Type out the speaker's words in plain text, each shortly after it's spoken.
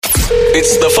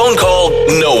It's the phone call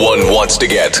no one wants to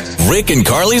get. Rick and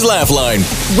Carly's Laugh Line.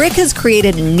 Rick has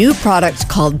created a new product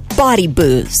called Body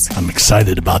Booze. I'm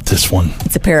excited about this one.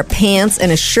 It's a pair of pants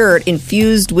and a shirt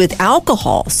infused with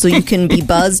alcohol so you can be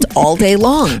buzzed all day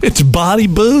long. It's Body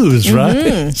Booze,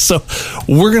 right? So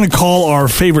we're going to call our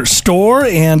favorite store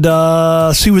and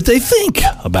see what they think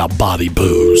about Body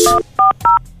Booze.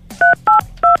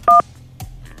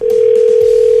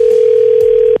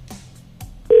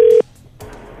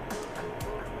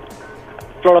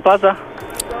 Florida Plaza.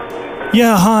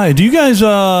 Yeah, hi. Do you guys,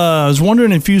 I was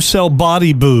wondering if you sell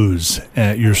Body Booze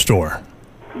at your store.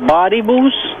 Body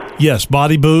Booze? Yes,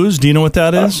 Body Booze. Do you know what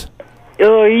that is?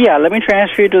 Yeah, let me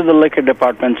transfer you to the liquor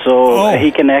department so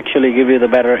he can actually give you the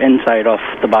better insight of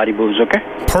the Body Booze, okay?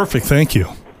 Perfect, thank you.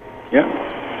 Yeah.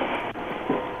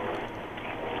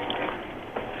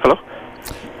 Hello?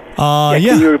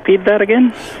 Yeah. Can you repeat that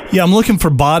again? Yeah, I'm looking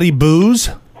for Body Booze.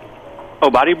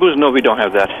 Oh, Body Booze? No, we don't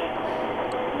have that.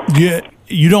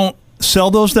 You don't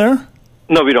sell those there?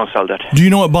 No, we don't sell that. Do you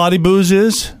know what Body Booze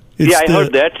is? I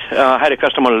heard that. I had a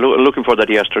customer looking for that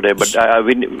yesterday, but I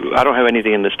don't have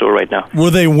anything in the store right now. Were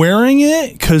they wearing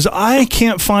it? Because I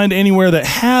can't find anywhere that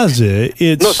has it.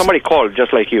 No, somebody called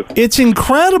just like you. It's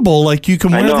incredible. Like you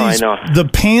can wear the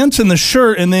pants and the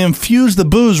shirt, and they infuse the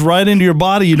booze right into your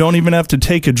body. You don't even have to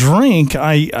take a drink.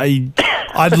 I'd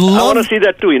love. I want to see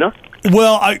that too.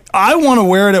 Well, I want to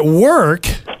wear it at work.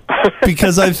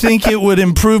 Because I think it would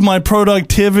improve my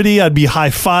productivity. I'd be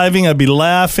high-fiving. I'd be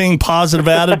laughing, positive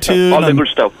attitude. All the good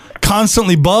stuff.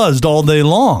 Constantly buzzed all day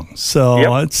long.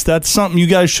 So that's something you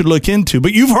guys should look into.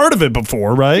 But you've heard of it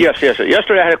before, right? Yes.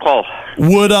 Yesterday I had a call.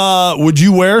 Would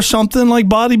you wear something like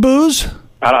Body Booze?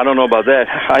 I don't know about that.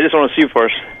 I just want to see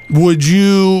first. Would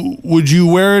you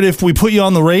wear it if we put you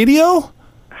on the radio?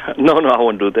 No, I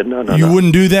won't do that. No. You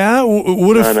wouldn't do that?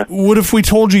 What if we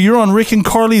told you you're on Rick and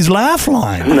Carly's Laugh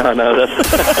Line? No, that's...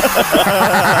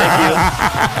 Thank you.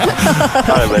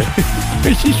 All right, buddy.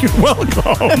 You're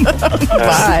welcome.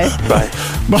 Bye.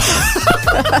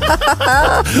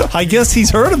 I guess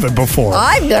he's heard of it before.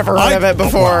 I've never heard of it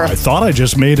before. Well, I thought I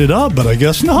just made it up, but I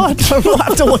guess not. We'll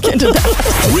have to look into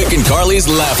that. Rick and Carly's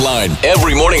Laugh Line.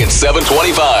 Every morning at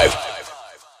 7:25.